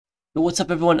Yo, what's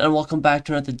up everyone, and welcome back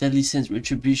to another Deadly Sins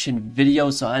Retribution video.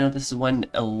 So I know this is one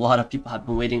a lot of people have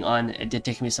been waiting on. It did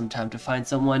take me some time to find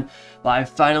someone, but I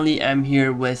finally am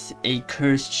here with a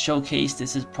cursed showcase.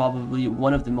 This is probably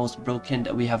one of the most broken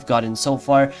that we have gotten so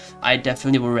far. I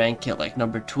definitely will rank it like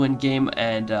number 2 in game,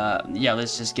 and yeah,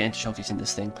 let's just get into showcasing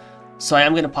this thing. So I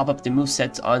am going to pop up the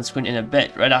movesets on screen in a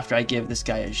bit, right after I give this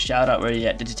guy a shout out. Where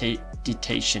at detation.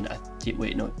 Detation.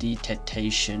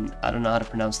 I don't know how to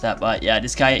pronounce that, but yeah,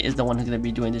 this guy is the one who's going to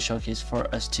be doing the showcase for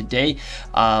us today.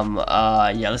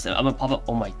 Yeah, listen, I'm gonna pop up.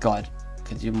 Oh my god,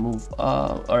 could you move?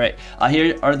 All right,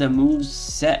 here are the moves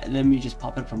set. Let me just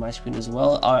pop it from my screen as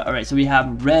well. All right, so we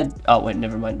have red. Oh wait,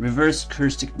 never mind. Reverse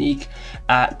curse technique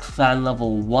at clan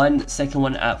level 1. Second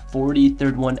one at 40.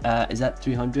 Third one at, is that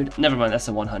 300? Never mind, that's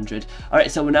a 100. All right,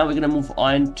 so now we're gonna move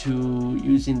on to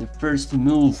using the first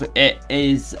move. It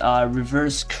is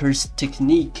reverse curse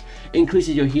technique.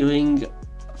 Increases your healing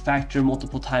factor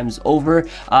multiple times over.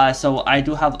 So I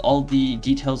do have all the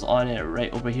details on it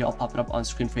right over here. I'll pop it up on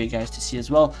screen for you guys to see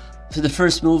as well. So the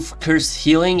first move, curse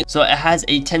healing, so it has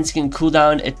a 10-second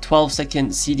cooldown, a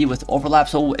 12-second CD with overlap.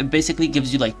 So it basically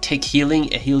gives you like tick healing.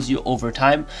 It heals you over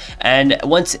time, and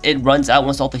once it runs out,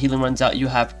 once all the healing runs out, you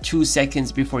have 2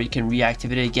 seconds before you can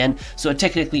reactivate it again. So it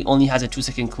technically only has a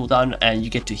 2-second cooldown, and you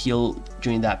get to heal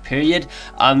during that period.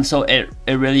 So it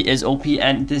really is OP,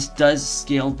 and this does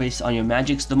scale based on your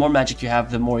magic. So the more magic you have,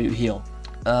 the more you heal.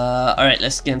 All right,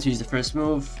 let's get into use the first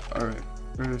move. All right,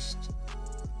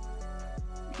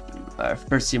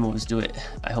 first team move, let's do it.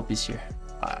 I hope he's here.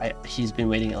 He's been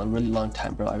waiting a really long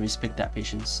time, bro. I respect that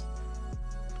patience.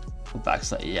 Go back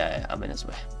slightly. Yeah, I'm in his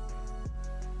way.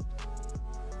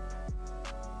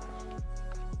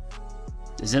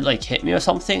 Does it like hit me or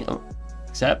something? Oh,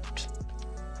 except,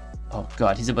 oh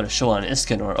god, he's about to show on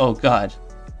Iskanor. Oh god.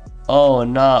 Oh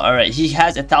no. All right, he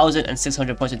has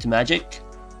 1,600 points into magic.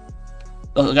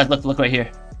 Oh guys, look right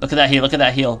here. Look at that heal. Look at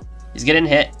that heal. He's getting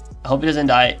hit. I hope he doesn't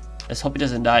die. Let's hope he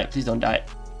doesn't die. Please don't die.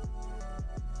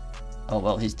 Oh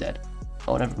well, he's dead.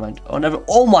 Oh, never mind. Oh, never.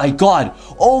 Oh my god.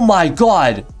 Oh my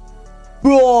god.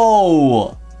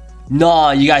 Bro.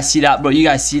 Nah, you guys see that, bro? You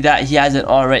guys see that? He has it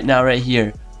on right now, right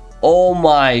here. Oh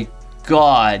my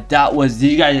god. That was.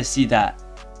 Did you guys see that?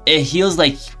 It heals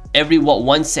like every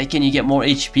 1 second you get more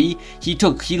HP.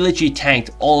 He literally tanked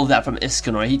all of that from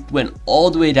Iskanor. He went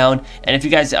all the way down. And if you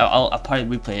guys, I'll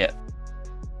probably replay it.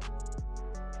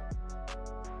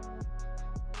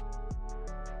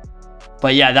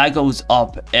 But yeah, that goes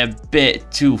up a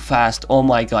bit too fast. Oh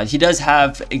my god. He does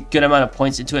have a good amount of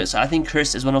points into it. So I think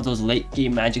Curse is one of those late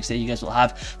game magics that you guys will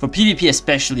have. For PvP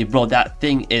especially, bro, that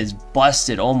thing is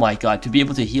busted. Oh my god. To be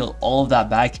able to heal all of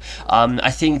that back. I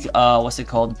think, what's it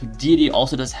called? Deity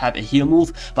also does have a heal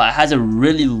move, but it has a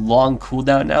really long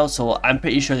cooldown now. So I'm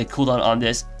pretty sure the cooldown on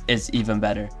this is even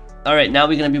better. All right, now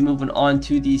we're gonna be moving on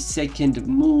to the second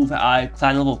move.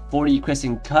 Clan level 40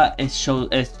 crescent cut. It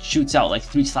shoots out like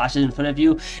 3 slashes in front of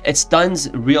you. It stuns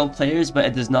real players, but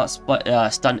it does not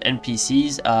stun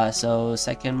NPCs. So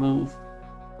second move,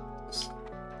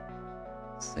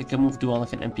 do on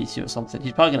like an NPC or something.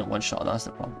 He's probably gonna one shot. That's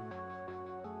the problem.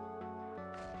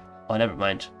 Oh, never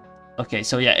mind. Okay,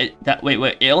 so yeah,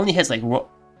 wait, it only hits like.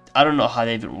 I don't know how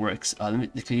that even works.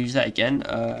 Can you use that again?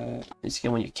 Use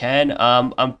again when you can.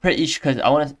 I'm pretty sure because I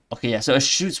want to. Okay, yeah. So it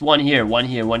shoots one here.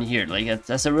 Like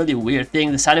that's a really weird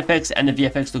thing. The sound effects and the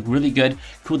VFX look really good.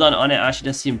 Cooldown on it actually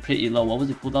does seem pretty low. What was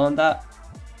the cooldown on that?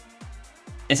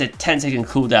 It's a 10-second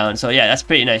cooldown. So yeah, that's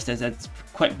pretty nice. That's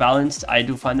quite balanced. I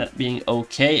do find that being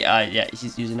okay. Yeah,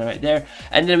 he's using it right there.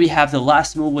 And then we have the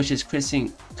last move, which is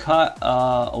crescent cut.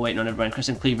 Oh wait, no, never mind.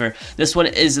 Crescent cleaver. This one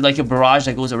is like a barrage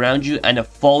that goes around you and it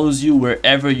follows you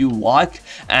wherever you walk.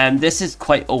 And this is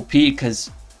quite OP because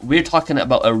we're talking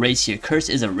about a race here. Curse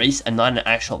is a race and not an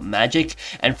actual magic,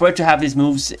 and for it to have these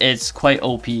moves, it's quite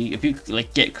OP. If you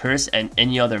like get Curse and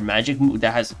any other magic move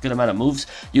that has a good amount of moves,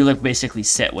 you look basically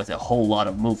set with a whole lot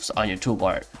of moves on your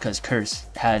toolbar because Curse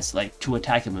has like 2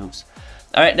 attacking moves.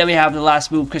 All right, then we have the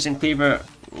last move, Crescent Cleaver.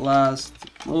 Last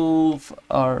move.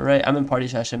 All right, I'm in party,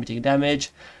 so I shouldn't be taking damage.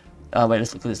 Wait,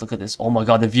 let's look at this. Look at this. Oh my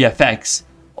god, the VFX.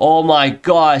 Oh my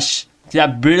gosh.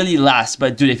 That barely lasts,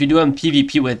 but dude, if you're doing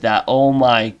PvP with that, oh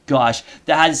my gosh,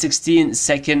 that has a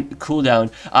 16-second cooldown.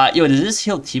 Yo, does this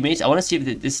heal teammates? I want to see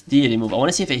if this deity move, I want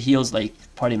to see if it heals like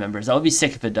party members. That would be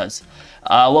sick if it does.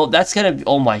 Well, that's gonna be,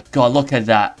 oh my god, look at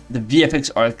that. The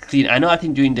VFX are clean. I know, I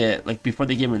think during the, like before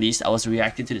the game released, I was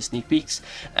reacting to the sneak peeks,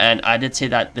 and I did say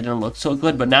that they didn't look so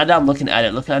good, but now that I'm looking at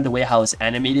it, looking at the way how it's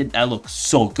animated, that looks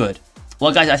so good.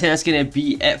 Well guys, I think that's gonna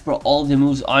be it for all the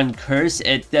moves on Curse.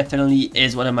 It definitely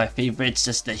is one of my favorites.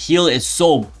 Just the heal is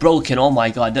so broken. Oh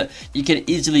my god, you can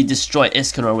easily destroy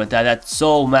Escanor with that. That's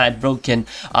so mad broken.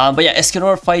 But yeah,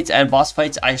 Escanor fights and boss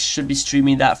fights, I should be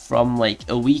streaming that from like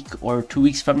a week or 2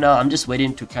 weeks from now. I'm just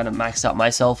waiting to kind of max out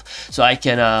myself so I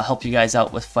can help you guys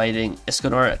out with fighting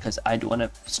Escanor, because I do want to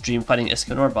stream fighting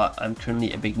Escanor, but I'm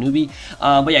currently a big newbie.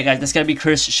 But yeah guys, that's gonna be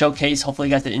Curse Showcase. Hopefully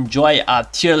you guys did enjoy.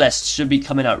 Tier list should be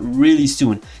coming out really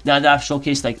soon. Now that I've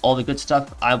showcased like all the good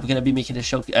stuff, I'm gonna be making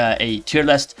a tier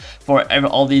list for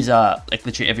all these like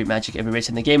literally every magic, every race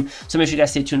in the game. So make sure you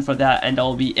guys stay tuned for that, and that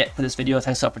will be it for this video.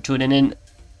 Thanks a lot for tuning in.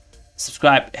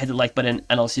 Subscribe, hit the like button,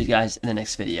 and I'll see you guys in the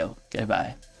next video.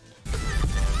 Goodbye.